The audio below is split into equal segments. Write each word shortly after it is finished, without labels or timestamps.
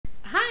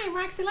I'm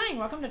Roxy Lang.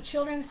 Welcome to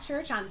Children's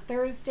Church on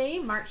Thursday,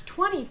 March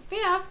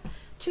 25th,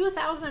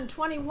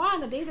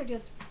 2021. The days are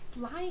just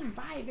flying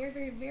by very,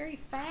 very, very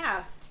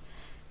fast.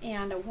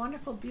 And a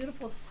wonderful,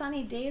 beautiful,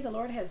 sunny day the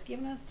Lord has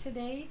given us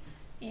today.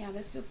 And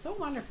it's just so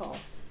wonderful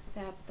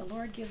that the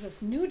Lord gives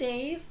us new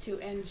days to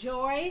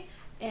enjoy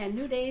and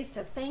new days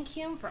to thank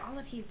Him for all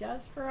that He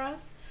does for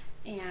us,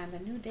 and a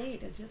new day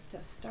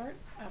to start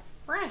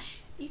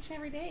afresh each and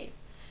every day.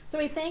 So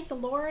we thank the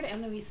Lord,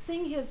 and then we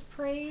sing His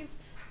praise,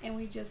 and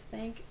we just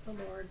thank the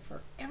Lord for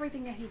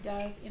everything that He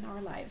does in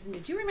our lives. And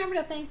did you remember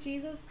to thank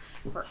Jesus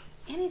for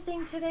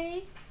anything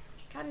today?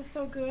 God is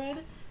so good,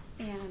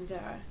 and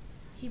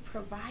He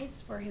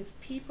provides for His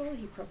people.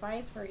 He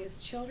provides for His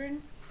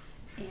children,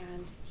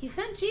 and He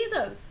sent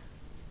Jesus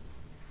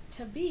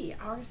to be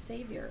our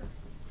Savior.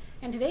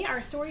 And today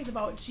our story is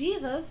about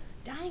Jesus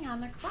dying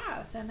on the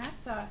cross, and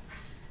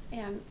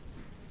and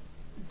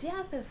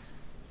death is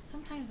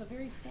sometimes a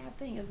very sad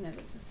thing, isn't it?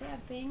 It's a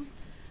sad thing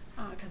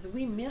because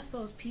we miss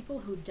those people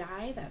who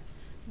die that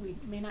we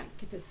may not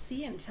get to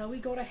see until we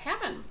go to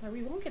heaven, or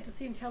we won't get to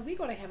see until we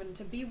go to heaven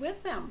to be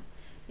with them,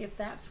 if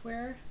that's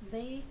where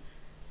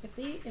if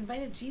they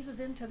invited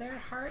Jesus into their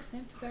hearts,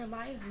 into their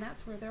lives, and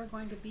that's where they're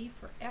going to be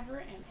forever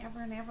and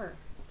ever and ever.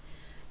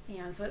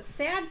 And so it's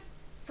sad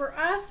for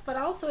us, but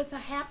also it's a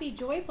happy,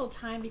 joyful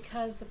time,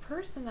 because the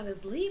person that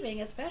is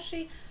leaving,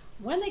 especially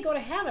when they go to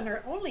heaven,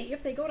 or only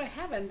if they go to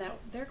heaven, that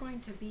they're going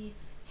to be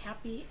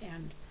happy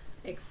and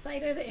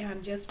excited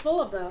and just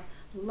full of the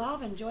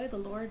love and joy of the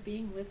Lord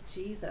being with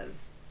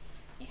Jesus.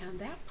 And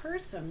that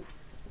person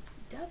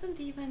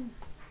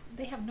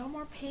they have no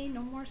more pain,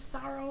 no more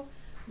sorrow,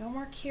 no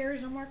more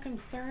cares, no more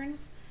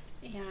concerns.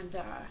 And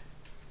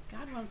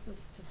God wants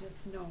us to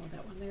just know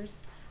that when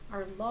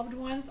our loved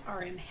ones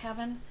are in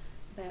heaven,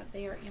 that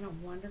they are in a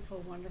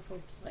wonderful,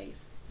 wonderful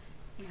place.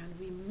 And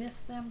we miss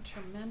them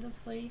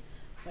tremendously,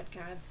 but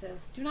God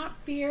says, do not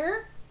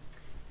fear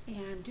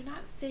and do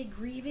not stay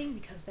grieving,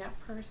 because that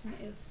person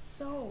is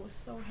so,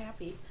 so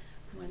happy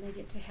when they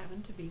get to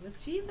heaven to be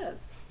with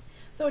Jesus.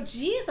 So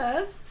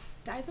Jesus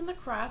dies on the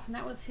cross, and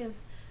that was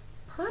His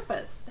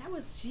purpose. That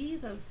was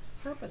Jesus'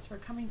 purpose for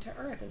coming to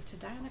earth, is to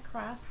die on the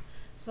cross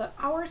so that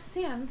our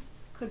sins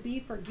could be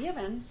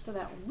forgiven, so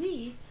that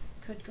we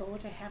could go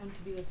to heaven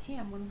to be with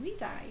Him when we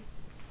die.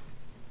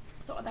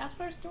 So that's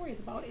what our story is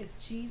about, is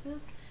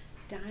Jesus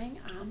dying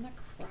on the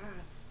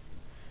cross.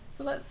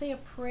 So let's say a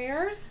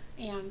prayer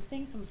and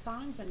sing some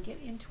songs and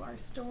get into our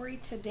story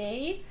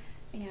today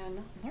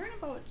and learn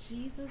about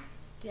Jesus'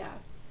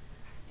 death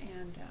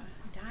and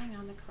dying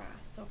on the cross.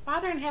 So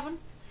Father in heaven,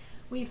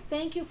 we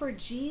thank You for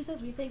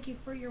Jesus. We thank You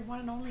for Your one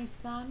and only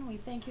Son. We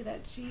thank You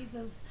that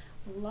Jesus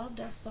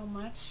loved us so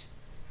much.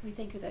 We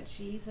thank You that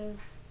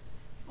Jesus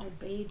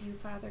obeyed You,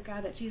 Father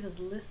God, that Jesus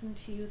listened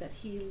to You, that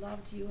He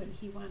loved You, and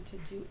He wanted to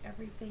do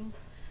everything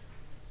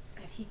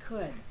that He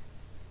could,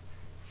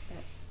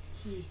 that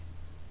He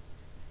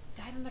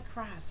died on the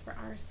cross for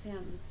our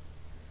sins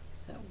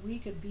so that we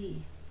could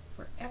be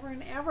forever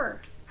and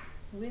ever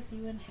with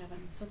You in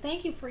heaven. So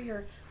thank You for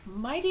Your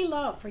mighty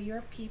love for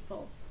Your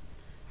people.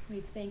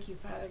 We thank You,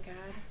 Father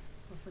God,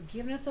 for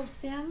forgiveness of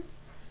sins.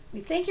 We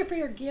thank You for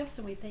Your gifts,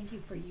 and we thank You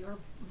for Your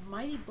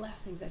mighty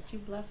blessings that You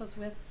bless us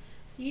with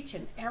each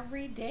and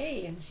every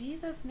day. In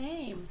Jesus'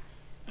 name,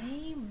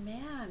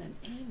 amen and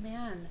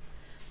amen.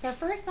 So our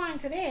first song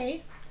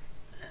today,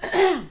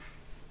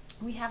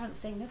 we haven't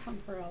sang this one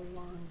for a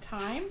long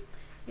time.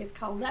 It's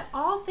called Let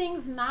All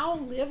Things Now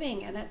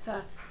Living, and it's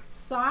a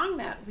song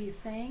that we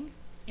sang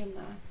in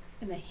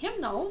the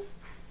hymnals.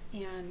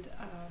 And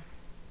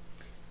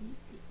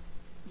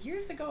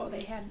years ago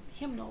they had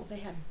hymnals, they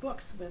had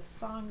books with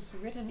songs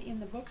written in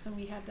the books, and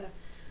we had to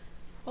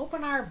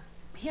open our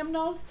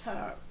hymnals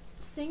to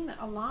sing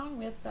along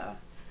with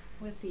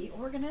the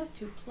organist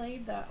who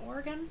played the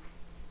organ.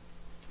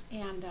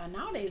 And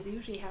nowadays they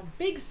usually have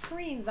big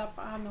screens up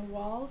on the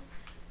walls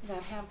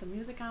that have the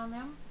music on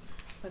them,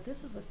 but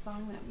this was a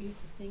song that we used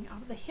to sing out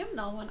of the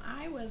hymnal when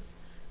I was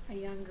a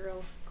young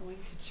girl going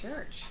to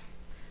church.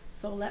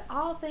 So Let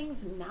All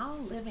Things Now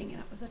Living, and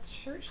it was a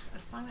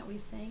song that we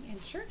sang in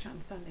church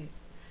on Sundays.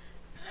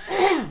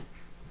 And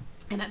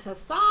it's a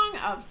song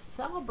of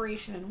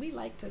celebration, and we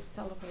like to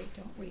celebrate,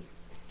 don't we?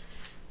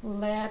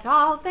 Let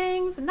all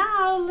things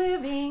now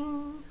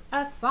living,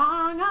 a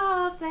song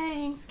of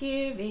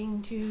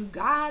thanksgiving to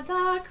God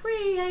the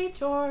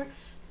Creator,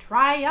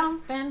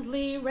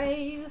 triumphantly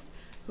raised,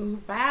 who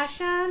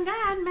fashioned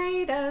and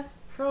made us,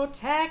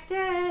 protected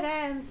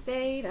and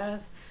stayed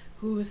us,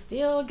 who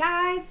still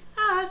guides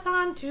us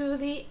on to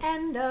the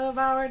end of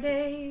our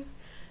days.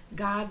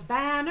 God's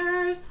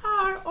banners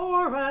are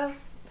o'er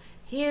us,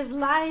 His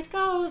light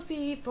goes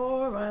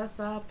before us,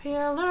 a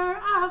pillar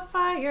of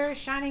fire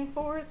shining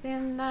forth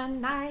in the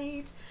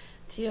night,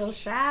 till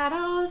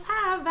shadows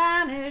have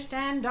vanished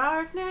and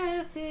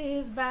darkness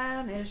is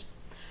banished,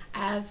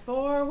 as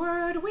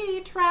forward we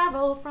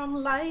travel from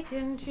light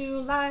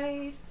into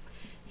light.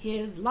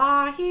 His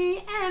law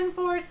He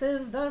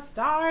enforces, the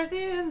stars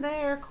in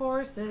their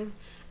courses,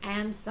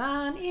 and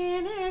sun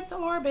in its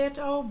orbit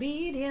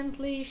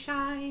obediently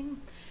shine.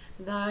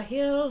 The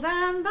hills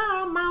and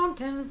the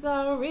mountains,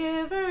 the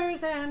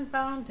rivers and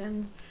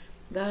fountains,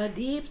 the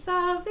deeps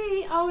of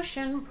the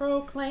ocean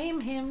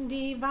proclaim him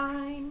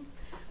divine.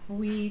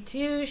 We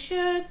too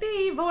should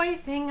be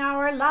voicing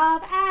our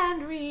love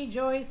and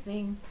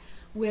rejoicing.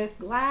 With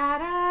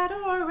glad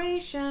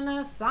adoration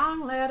a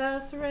song let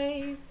us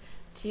raise,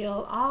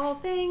 till all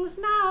things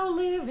now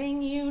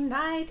living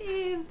unite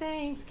in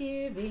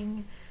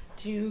thanksgiving.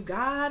 To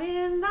God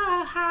in the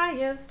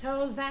highest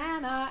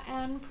Hosanna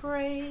and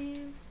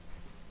praise.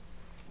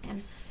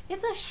 And it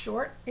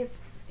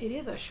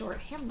is a short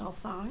hymnal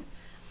song.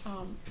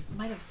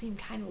 Might have seemed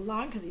kind of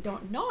long because you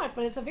don't know it,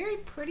 but it's a very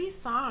pretty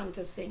song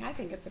to sing. I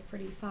think it's a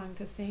pretty song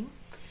to sing.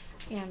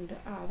 And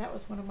that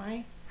was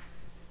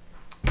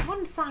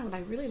one song that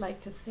I really like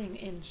to sing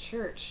in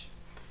church,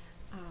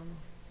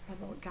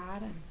 about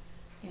God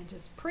and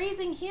just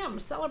praising him,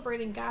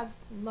 celebrating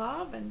God's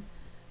love and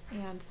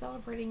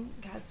celebrating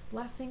God's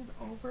blessings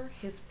over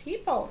his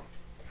people.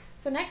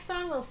 So next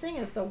song we'll sing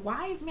is The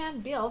Wise Man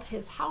Built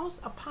His House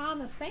Upon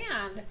the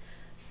Sand.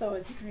 So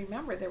as you can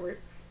remember, there were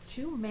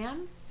two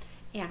men,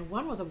 and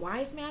one was a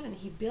wise man, and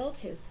he built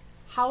his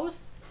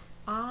house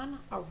on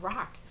a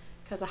rock,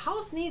 because a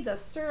house needs a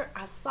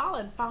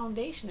solid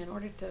foundation in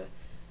order to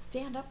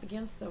stand up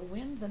against the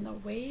winds and the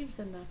waves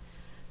and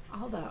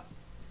all the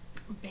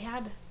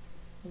bad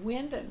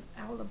wind and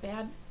all the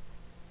bad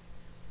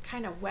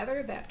kind of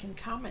weather that can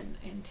come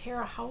and tear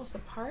a house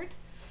apart.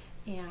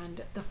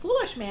 And the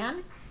foolish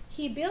man,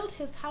 he built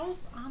his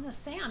house on the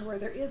sand where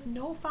there is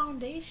no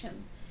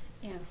foundation.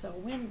 And so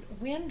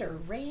wind or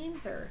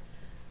rains or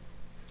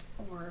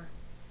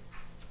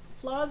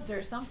floods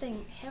or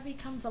something heavy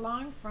comes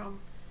along from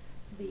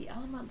the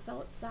elements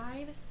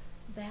outside,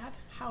 that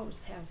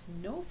house has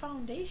no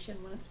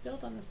foundation when it's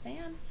built on the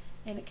sand,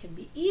 and it can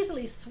be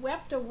easily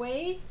swept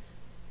away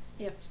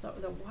if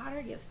the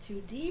water gets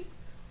too deep,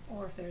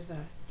 or if there's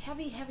a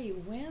heavy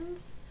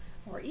winds,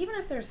 or even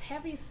if there's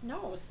heavy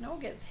snow. Snow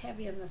gets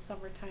heavy in the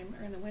summertime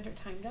or in the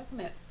wintertime, doesn't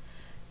it?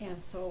 And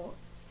so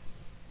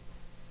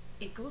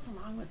it goes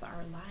along with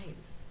our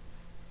lives.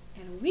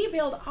 And we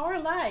build our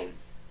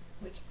lives,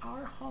 which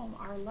our home,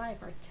 our life,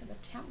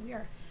 we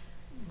are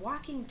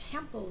walking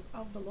temples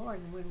of the Lord.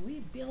 And when we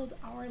build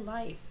our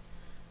life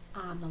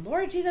on the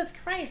Lord Jesus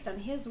Christ, on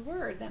his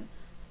word, then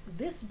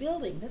this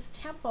building, this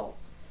temple,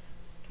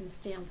 can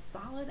stand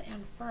solid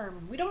and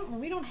firm. When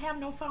we don't have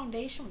no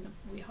foundation,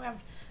 when we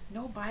have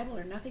no Bible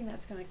or nothing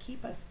that's going to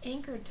keep us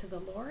anchored to the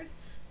Lord,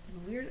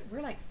 and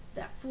we're like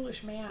that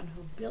foolish man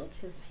who built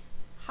his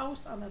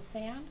house on the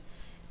sand.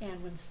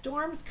 And when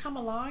storms come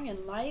along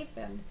in life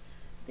and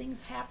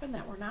things happen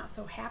that we're not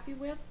so happy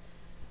with,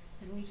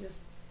 and we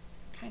just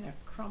kind of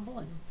crumble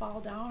and fall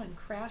down and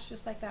crash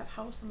just like that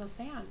house on the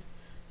sand.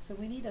 So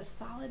we need a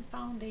solid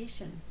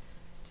foundation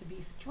to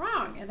be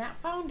strong. And that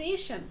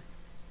foundation,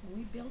 when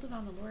we build it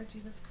on the Lord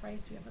Jesus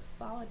Christ, we have a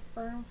solid,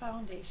 firm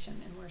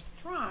foundation, and we're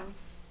strong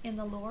in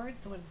the Lord.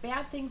 So when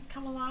bad things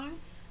come along,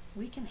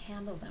 we can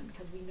handle them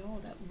because we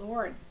know that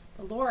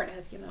the Lord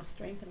has given us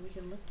strength, and we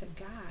can look to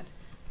God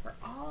for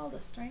all the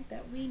strength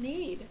that we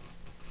need.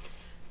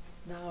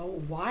 The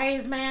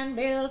wise man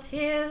built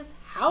his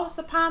house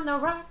upon the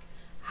rock,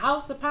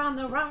 house upon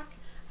the rock,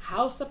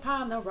 house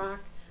upon the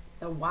rock.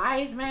 The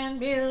wise man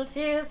built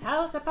his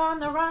house upon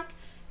the rock,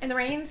 and the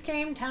rains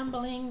came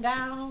tumbling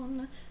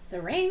down.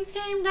 The rains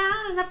came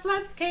down and the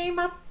floods came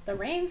up. The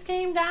rains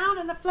came down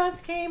and the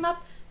floods came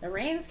up. The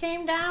rains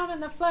came down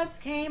and the floods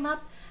came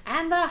up.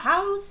 And the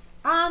house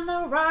on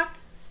the rock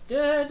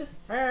stood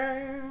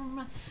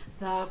firm.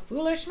 The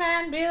foolish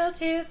man built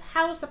his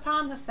house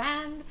upon the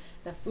sand.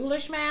 The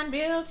foolish man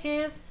built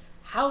his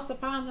house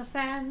upon the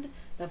sand.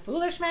 The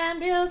foolish man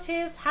built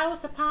his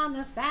house upon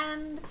the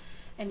sand.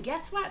 And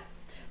guess what?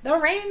 The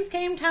rains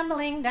came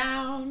tumbling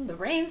down. The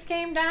rains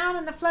came down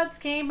and the floods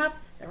came up.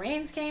 The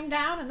rains came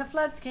down and the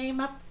floods came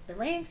up. The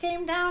rains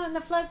came down and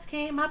the floods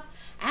came up.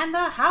 And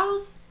the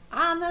house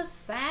on the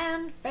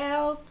sand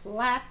fell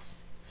flat.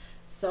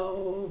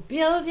 So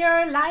build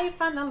your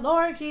life on the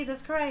Lord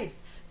Jesus Christ.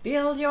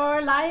 Build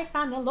your life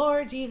on the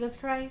Lord Jesus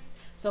Christ.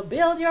 So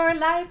build your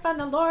life on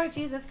the Lord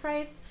Jesus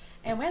Christ.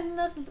 And when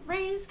the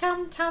rains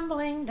come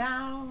tumbling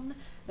down,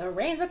 the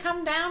rains will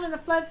come down and the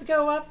floods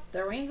go up.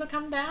 The rains will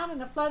come down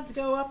and the floods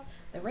go up.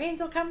 The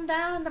rains will come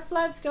down and the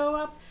floods go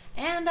up.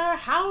 And our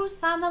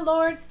house on the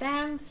Lord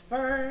stands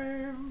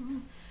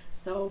firm.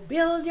 So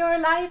build your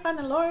life on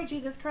the Lord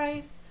Jesus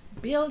Christ.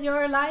 Build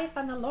your life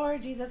on the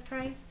Lord Jesus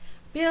Christ.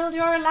 Build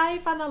your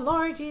life on the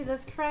Lord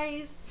Jesus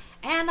Christ.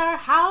 And our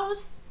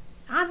house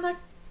on the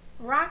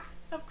rock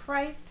of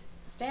Christ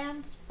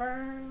stands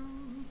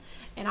firm.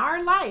 And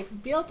our life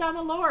built on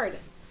the Lord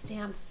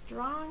stands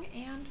strong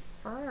and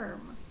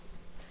firm.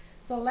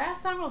 So the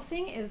last song we'll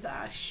sing is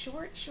a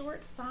short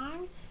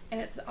song, and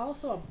it's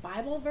also a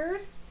Bible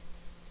verse,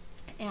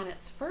 and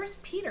it's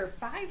 1 Peter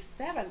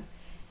 5:7,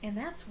 and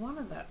that's one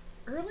of the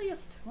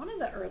earliest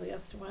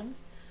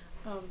ones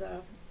of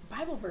the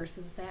Bible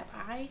verses that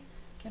I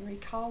can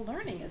recall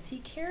learning is He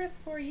careth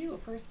for you,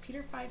 1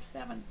 Peter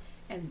 5:7.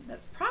 And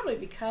that's probably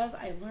because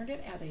I learned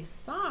it as a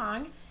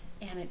song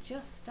and it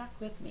just stuck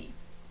with me.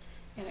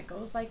 And it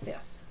goes like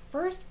this.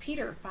 1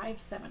 Peter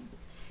 5:7.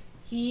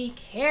 He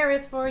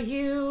careth for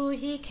you,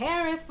 He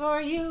careth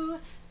for you.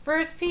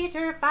 1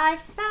 Peter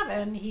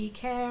 5:7. He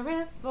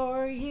careth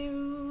for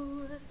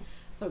you.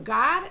 So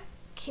God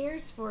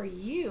cares for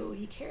you.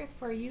 He careth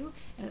for you.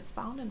 And it's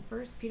found in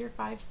 1 Peter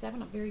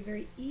 5:7, a very,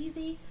 very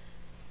easy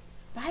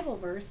Bible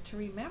verse to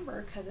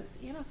remember because it's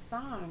in a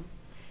song.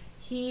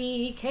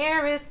 He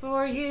careth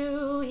for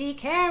you, He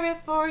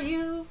careth for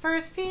you.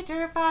 1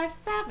 Peter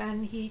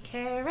 5:7. He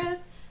careth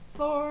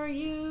for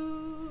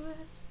you.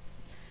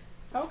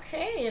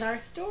 Okay, in our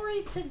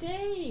story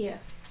today,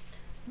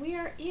 we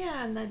are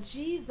in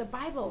the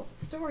Bible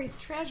Stories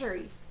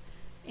Treasury.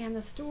 And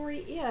the story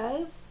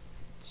is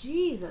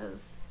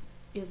Jesus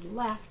is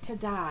left to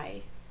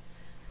die.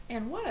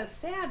 And what a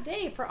sad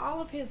day for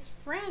all of his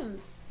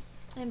friends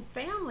and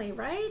family,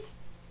 right?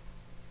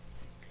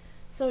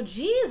 So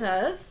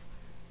Jesus,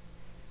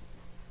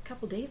 a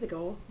couple days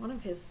ago, one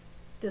of his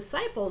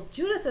disciples,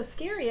 Judas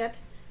Iscariot,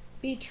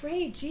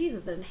 betrayed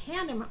Jesus and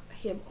handed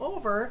him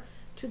over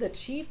to the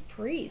chief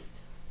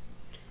priest.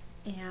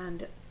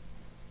 And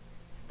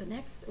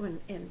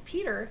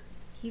Peter,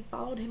 he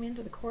followed him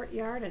into the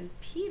courtyard, and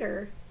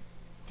Peter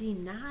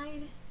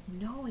denied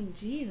knowing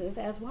Jesus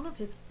as one of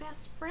his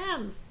best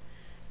friends.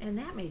 And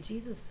that made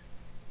Jesus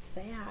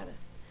sad.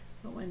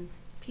 But when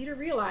Peter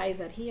realized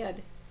that he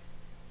had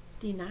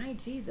denied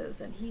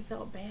Jesus, and he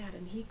felt bad,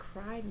 and he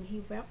cried and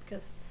he wept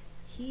because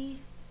he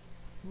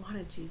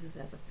wanted Jesus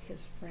as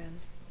his friend.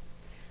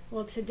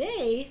 Well,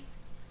 today,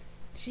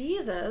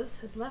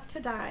 Jesus is left to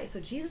die. So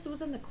Jesus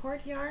was in the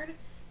courtyard,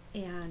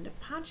 and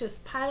Pontius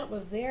Pilate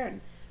was there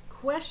and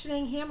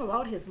questioning him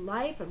about his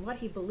life and what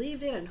he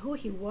believed in and who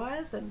he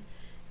was. And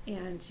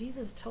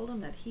Jesus told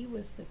him that he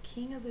was the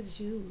King of the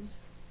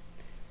Jews.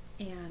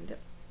 And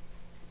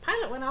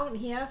Pilate went out and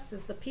he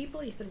asked the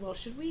people, he said, well,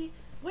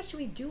 what should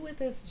we do with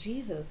this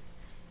Jesus?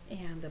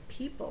 And the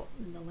people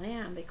in the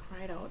land, they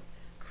cried out,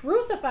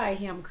 crucify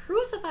him,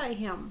 crucify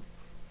him.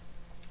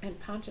 And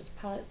Pontius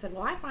Pilate said,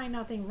 well, I find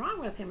nothing wrong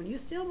with him, and you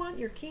still want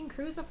your king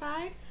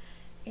crucified?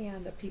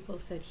 And the people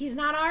said, he's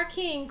not our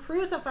king,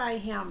 crucify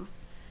him.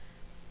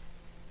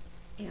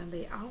 And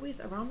they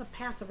always, around the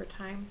Passover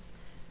time,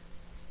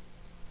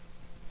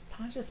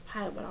 Pontius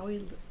Pilate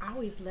would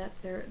always let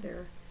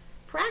their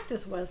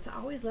practice was to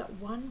always let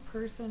one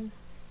person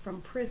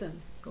from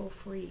prison go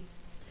free.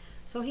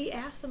 So he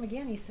asked them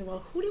again, he said,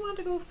 well, who do you want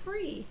to go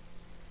free?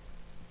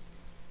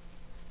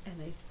 And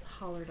they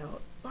hollered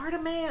out,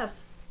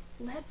 Bartimaeus,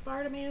 let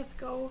Bartimaeus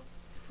go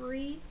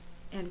free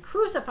and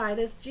crucify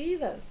this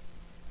Jesus.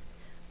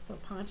 So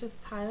Pontius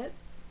Pilate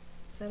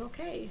said,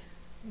 okay,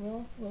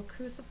 we'll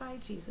crucify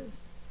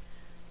Jesus.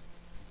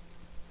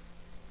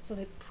 So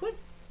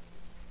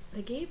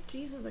they gave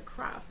Jesus a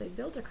cross. They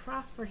built a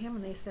cross for him,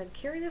 and they said,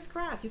 carry this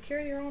cross. You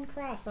carry your own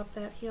cross up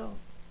that hill.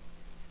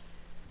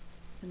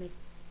 And they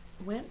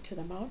went to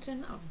the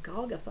mountain of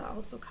Golgotha,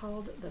 also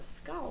called the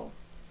skull.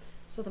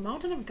 So the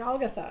mountain of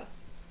Golgotha.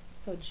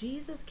 So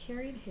Jesus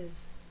carried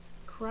his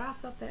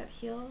cross up that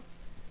hill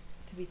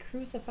to be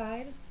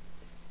crucified.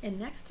 And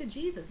next to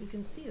Jesus, you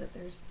can see that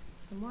there's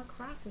some more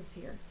crosses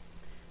here.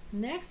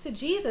 Next to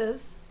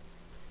Jesus,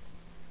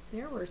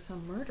 there were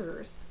some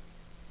murderers.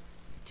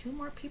 2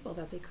 more people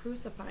that they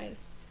crucified.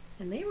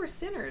 And they were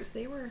sinners.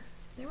 They were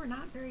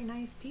not very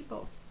nice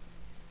people.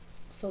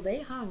 So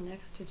they hung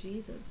next to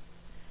Jesus.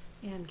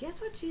 And guess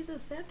what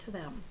Jesus said to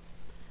them?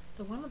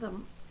 The one of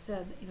them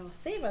said,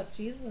 save us,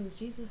 Jesus. And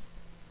Jesus,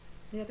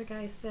 the other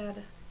guy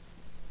said,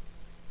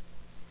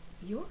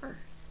 You're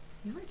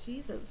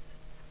Jesus.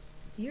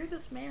 You're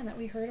this man that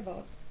we heard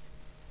about.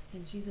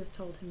 And Jesus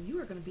told him, you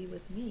are going to be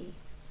with me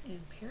in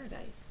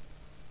paradise.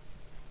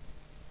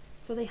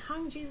 So they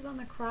hung Jesus on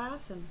the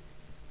cross, and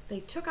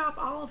they took off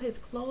all of his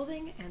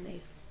clothing, and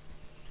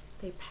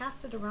they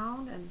passed it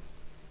around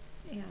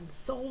and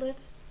sold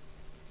it.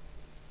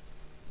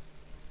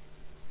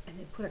 And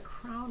they put a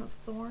crown of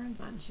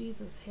thorns on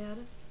Jesus'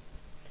 head.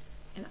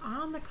 And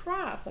on the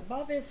cross,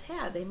 above his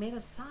head, they made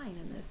a sign,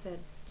 and they said,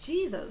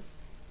 Jesus,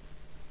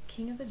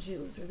 King of the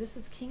Jews, or this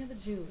is King of the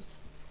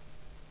Jews.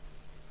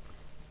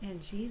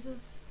 And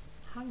Jesus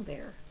hung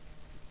there,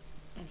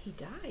 and he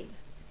died.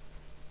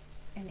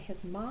 And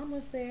his mom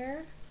was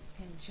there,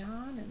 and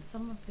John and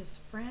some of his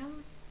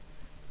friends,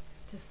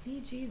 to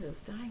see Jesus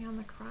dying on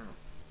the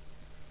cross.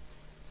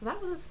 So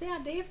that was a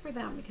sad day for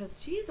them, because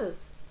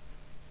Jesus,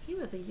 he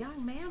was a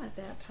young man at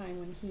that time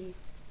when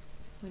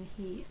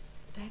he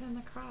died on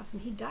the cross,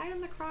 and he died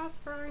on the cross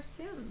for our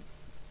sins.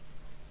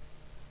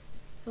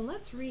 So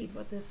let's read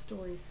what this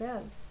story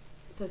says.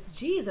 It says,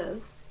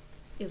 Jesus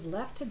is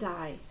left to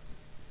die.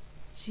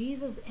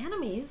 Jesus'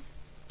 enemies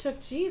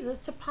took Jesus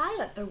to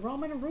Pilate, the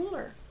Roman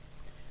ruler.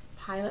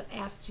 Pilate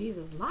asked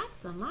Jesus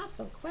lots and lots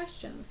of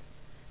questions.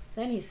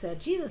 Then he said,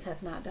 Jesus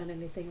has not done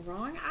anything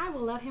wrong. I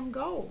will let him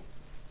go.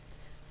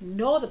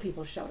 No, the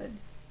people shouted.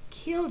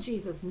 Kill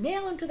Jesus.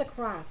 Nail him to the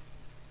cross.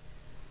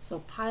 So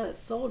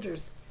Pilate's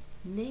soldiers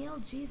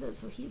nailed Jesus.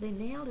 So they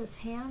nailed his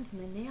hands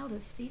and they nailed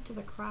his feet to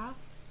the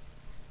cross.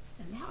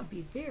 And that would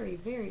be very,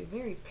 very,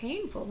 very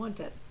painful, wouldn't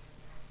it?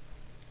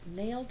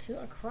 Nailed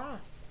to a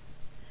cross.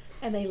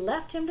 And they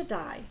left him to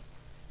die.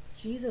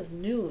 Jesus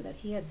knew that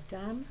he had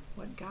done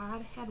what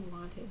God had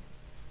wanted,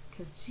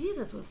 because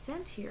Jesus was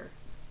sent here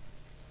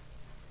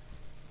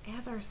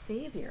as our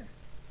Savior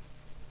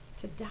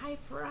to die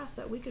for us,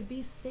 that we could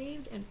be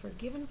saved and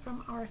forgiven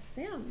from our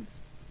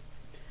sins.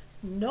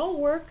 No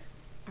work,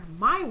 or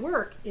my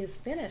work is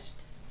finished,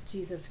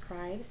 Jesus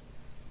cried.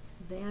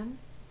 Then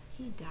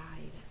he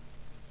died.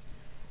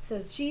 It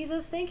says,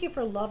 Jesus, thank you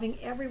for loving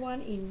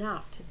everyone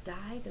enough to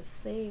die to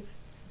save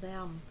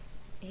them.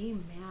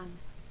 Amen.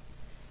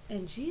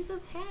 And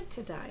Jesus had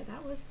to die.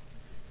 That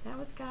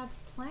was God's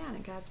plan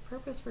and God's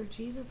purpose for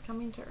Jesus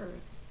coming to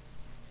earth.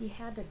 He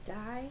had to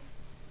die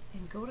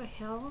and go to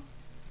hell,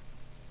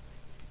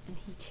 and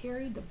he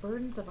carried the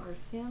burdens of our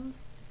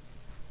sins.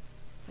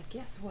 But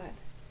guess what?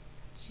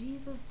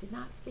 Jesus did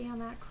not stay on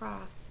that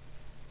cross,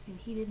 and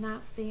he did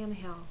not stay in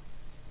hell.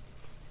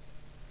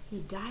 He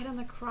died on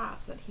the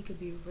cross so that he could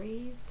be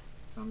raised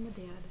from the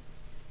dead.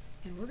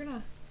 And we're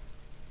gonna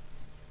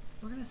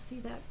see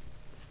that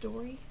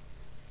story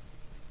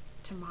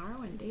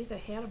tomorrow and days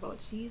ahead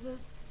about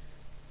Jesus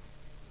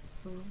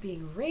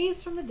being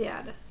raised from the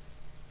dead.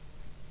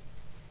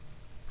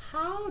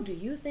 How do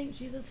you think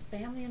Jesus'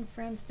 family and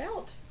friends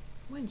felt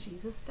when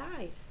Jesus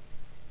died?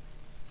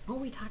 Oh,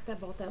 we talked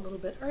about that a little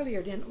bit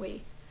earlier, didn't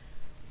we?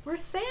 We're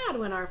sad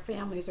when our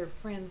families or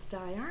friends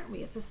die, aren't we?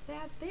 It's a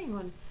sad thing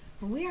when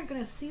we aren't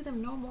going to see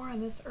them no more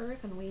on this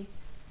earth, and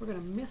we're going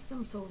to miss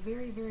them so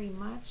very, very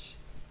much.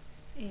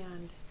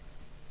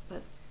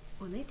 But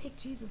when they take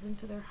Jesus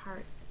into their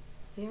hearts,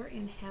 they're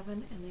in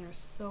heaven, and they are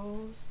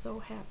so, so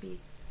happy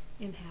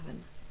in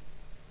heaven.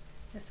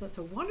 And so it's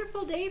a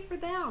wonderful day for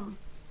them.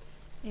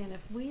 And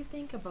if we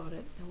think about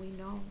it, then we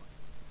know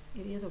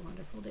it is a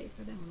wonderful day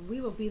for them. And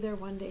we will be there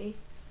one day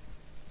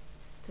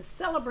to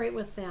celebrate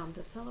with them,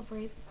 to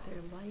celebrate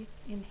their life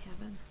in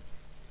heaven.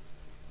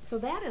 So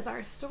that is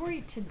our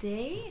story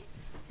today.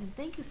 And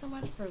thank you so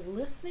much for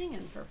listening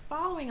and for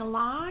following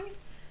along.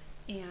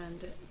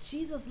 And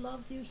Jesus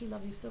loves you. He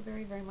loves you so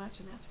very, very much.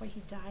 And that's why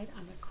he died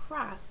on the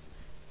cross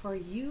for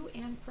you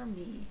and for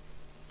me.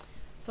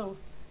 So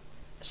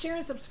share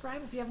and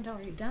subscribe if you haven't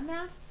already done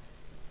that.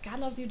 God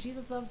loves you.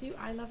 Jesus loves you.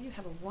 I love you.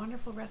 Have a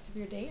wonderful rest of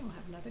your day. And we'll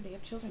have another day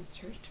of Children's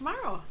Church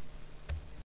tomorrow.